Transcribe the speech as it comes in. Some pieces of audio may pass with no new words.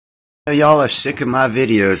Y'all are sick of my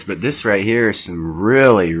videos, but this right here is some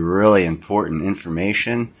really important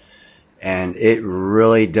information, and it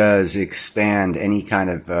really does expand any kind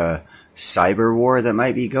of cyber war that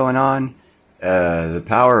might be going on. The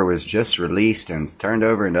power was just released and turned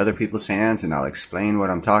over into other people's hands, and I'll explain what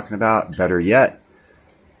I'm talking about. Better yet,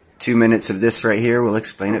 2 minutes of this right here will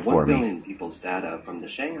explain it for me. 1 billion people's data from the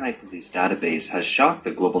Shanghai Police database has shocked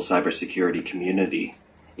the global cybersecurity community.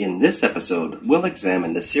 In this episode, we'll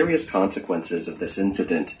examine the serious consequences of this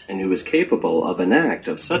incident and who is capable of an act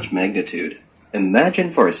of such magnitude.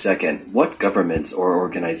 Imagine for a second what governments or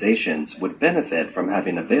organizations would benefit from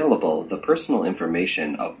having available the personal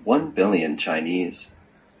information of 1 billion Chinese.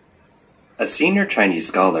 A senior Chinese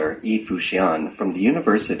scholar, Yi Fuxian, from the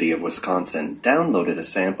University of Wisconsin, downloaded a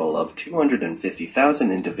sample of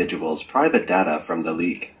 250,000 individuals' private data from the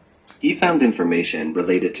leak. He found information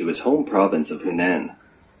related to his home province of Hunan.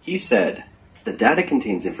 He said, "The data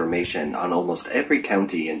contains information on almost every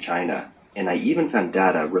county in China, and I even found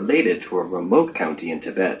data related to a remote county in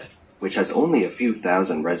Tibet, which has only a few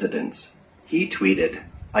thousand residents." He tweeted,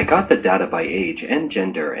 "I got the data by age and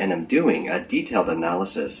gender and am doing a detailed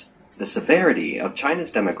analysis. The severity of China's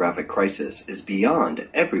demographic crisis is beyond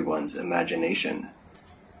everyone's imagination."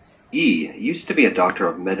 Yi used to be a doctor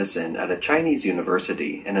of medicine at a Chinese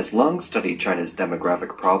university and has long studied China's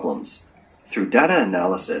demographic problems. Through data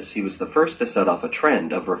analysis, he was the first to set off a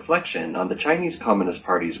trend of reflection on the Chinese Communist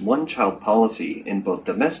Party's one-child policy in both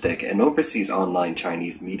domestic and overseas online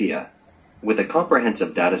Chinese media. With a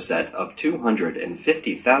comprehensive dataset of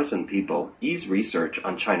 250,000 people, Yi's research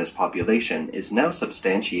on China's population is now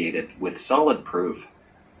substantiated with solid proof.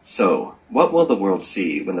 So, what will the world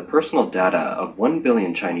see when the personal data of 1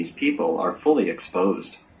 billion Chinese people are fully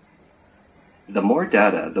exposed? The more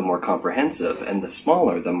data, the more comprehensive, and the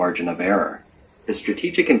smaller the margin of error. The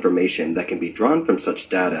strategic information that can be drawn from such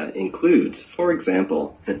data includes, for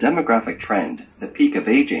example, the demographic trend, the peak of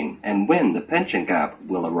aging, and when the pension gap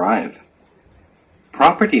will arrive.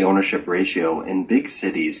 Property ownership ratio in big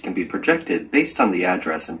cities can be projected based on the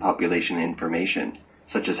address and population information,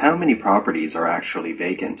 such as how many properties are actually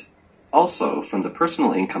vacant. Also, from the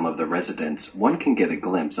personal income of the residents, one can get a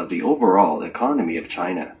glimpse of the overall economy of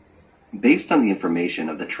China. Based on the information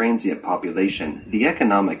of the transient population, the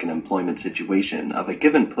economic and employment situation of a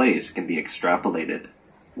given place can be extrapolated.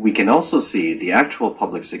 We can also see the actual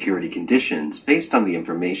public security conditions based on the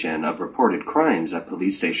information of reported crimes at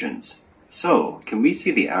police stations. So, can we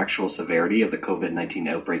see the actual severity of the COVID-19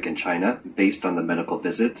 outbreak in China based on the medical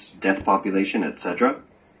visits, death population, etc.?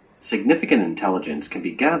 Significant intelligence can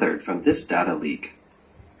be gathered from this data leak.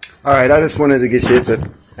 Alright, I just wanted to get you, it's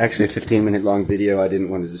actually a 15-minute long video. I didn't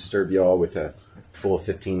want to disturb you all with a full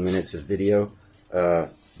 15 minutes of video.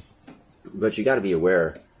 But you got to be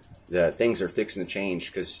aware that things are fixing to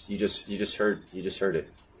change, because you just heard it.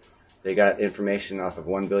 They got information off of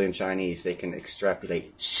 1 billion Chinese. They can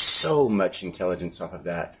extrapolate so much intelligence off of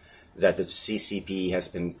that the CCP has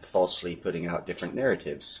been falsely putting out different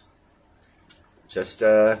narratives. Just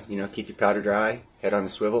keep your powder dry, head on the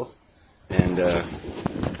swivel, and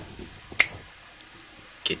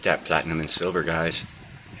get that platinum and silver, guys.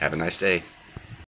 Have a nice day.